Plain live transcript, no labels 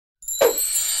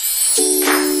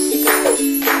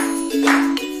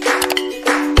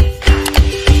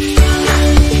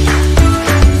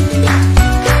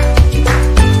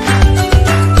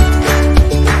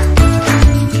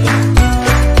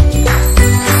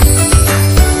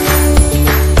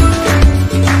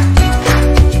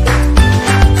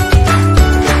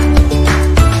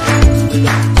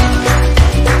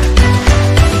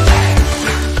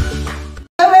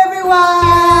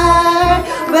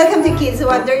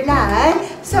Wonderland.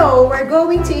 So we're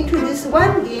going to introduce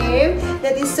one game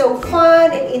that is so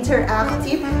fun and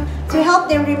interactive to help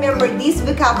them remember these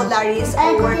vocabularies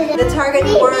or the target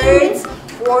words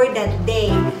for that day.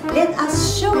 Let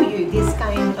us show you this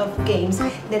kind of games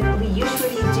that we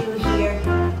usually do here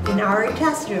in our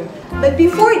classroom. But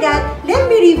before that, let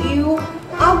me review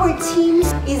our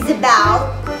teams is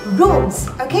about rooms.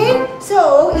 Okay?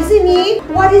 So, Izumi,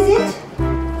 what is it?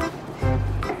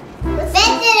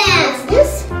 Bedroom. What's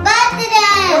this?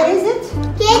 Bathroom. What is it?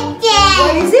 Kitchen.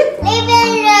 What is it?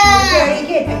 Living room. Very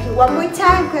good. Okay, one more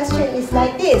time. Question is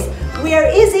like this. Where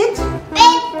is it?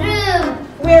 Bedroom.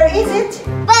 Where is it?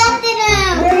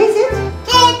 Bathroom. Where is it?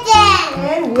 Kitchen.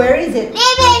 And where is it?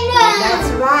 Living room. That's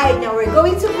right. Now we're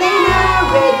going to play now.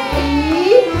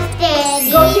 Ready? Steady.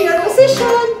 Go to your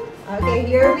position. Okay,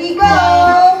 here we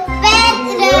go.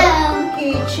 Bedroom.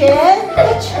 Kitchen.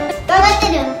 Touch.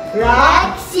 Bathroom.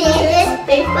 Rock, scissors,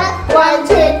 paper. 1, 2,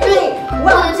 3.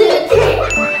 1, 2, 3.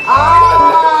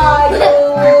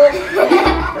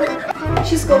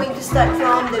 She's going to start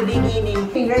from the beginning.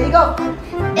 Ready, go.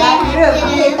 Bedroom.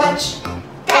 Okay, touch.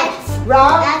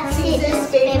 Rock, scissors,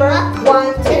 paper. 1,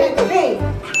 2, 3.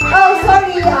 Oh,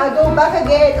 sorry. Go back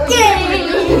again.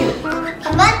 Okay.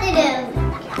 Bathroom.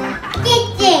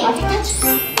 Kitchen. Okay, touch.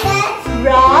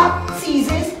 Rock,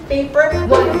 scissors, paper.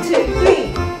 1, 2,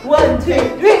 3. 1, 2, 3.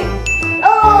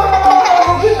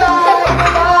 Oh, goodbye. Go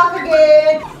back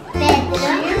again.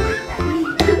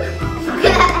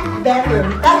 Bedroom.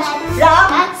 Touch.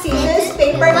 Rock, scissors,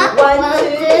 paper. 1, 2,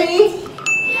 3.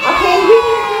 Okay, go.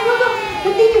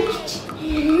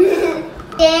 Continue.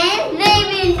 Then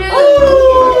living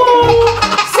room.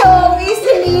 So,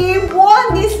 Izumi won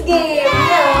this game.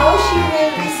 Now, she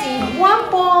will receive 1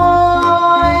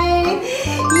 point.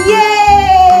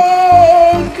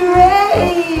 Yay!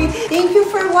 Great! Thank you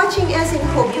for watching us and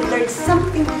hope you learned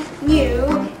something new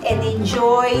and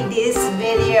enjoy this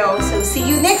video. So, see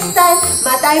you next time.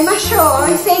 Matay masyo.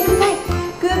 Say goodbye.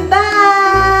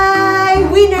 Goodbye!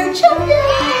 Winner champion!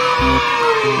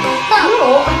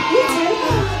 No.